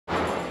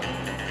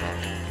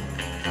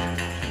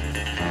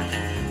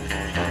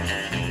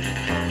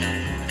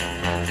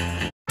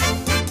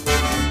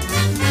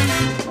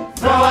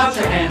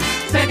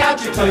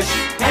out your tush,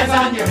 hands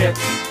on your hips,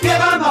 give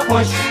 'em a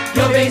push.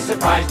 You'll be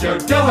surprised you're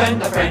doing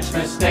the French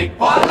mistake.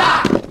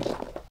 Voila!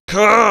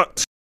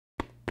 Cut!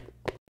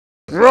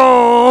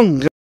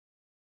 Wrong!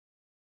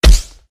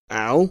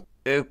 Ow.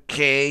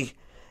 Okay.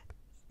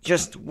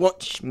 Just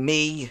watch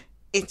me.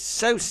 It's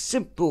so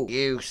simple,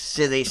 you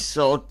silly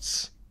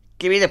sods.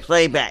 Give me the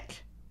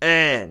playback.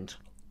 And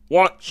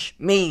watch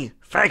me,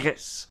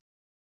 faggots.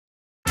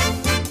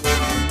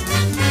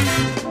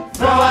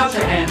 Throw out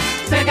your hands,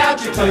 stick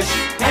out your tush,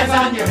 hands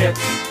on your hips,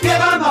 give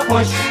 'em a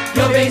push.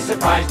 You'll be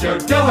surprised you're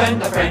doing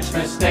the French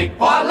mistake.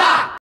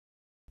 Voila!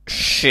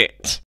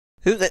 Shit.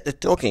 Who let the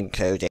dog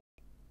encode it?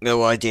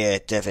 No idea,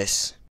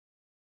 Devis.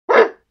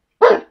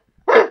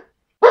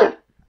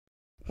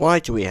 Why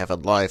do we have a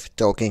live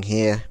dog in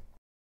here?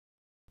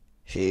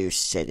 Who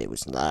said it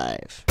was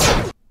live?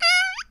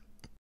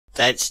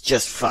 That's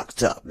just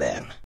fucked up,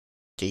 man.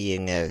 Do you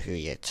know who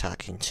you're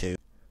talking to?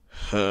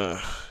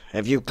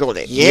 Have you got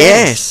it?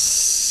 Yes!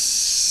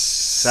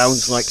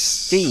 Sounds like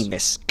steam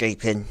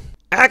escaping.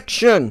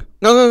 Action!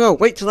 No,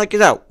 wait till I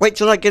get out. Wait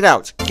till I get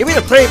out. Give me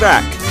the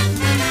playback!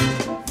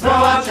 Throw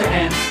out your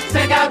hands,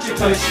 stick out your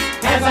tush,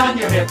 hands on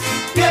your hips,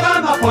 give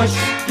 'em a push.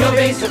 You'll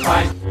be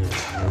surprised.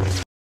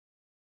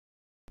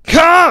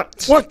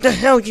 Cut! What the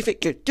hell do you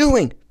think you're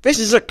doing? This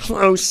is a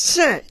closed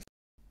set.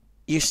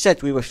 You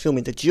said we were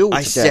filming the duel today.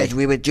 I said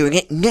we were doing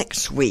it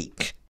next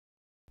week.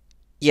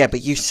 Yeah,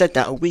 but you said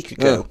that a week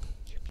ago. Oh.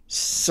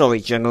 Sorry,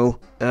 General.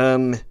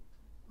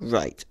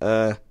 Right,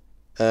 how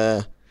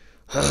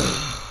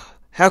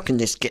can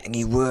this get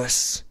any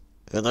worse?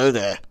 Hello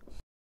there.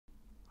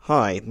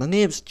 Hi, my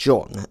name's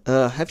John.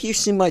 Have you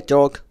seen my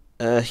dog?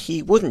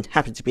 He wouldn't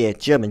happen to be a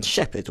German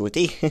Shepherd, would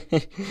he?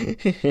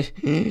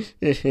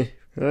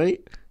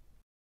 Right?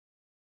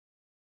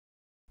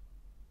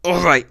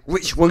 Alright,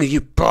 which one of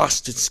you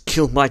bastards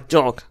killed my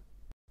dog?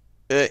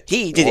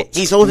 He did it.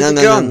 He's holding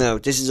the gun. No,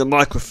 this is a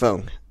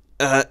microphone.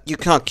 You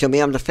can't kill me.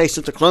 I'm the face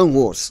of the Clone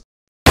Wars.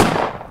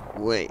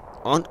 Wait,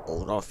 aren't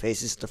all our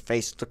faces the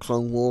face of the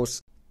Clone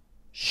Wars?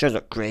 Shut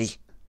up, Grey.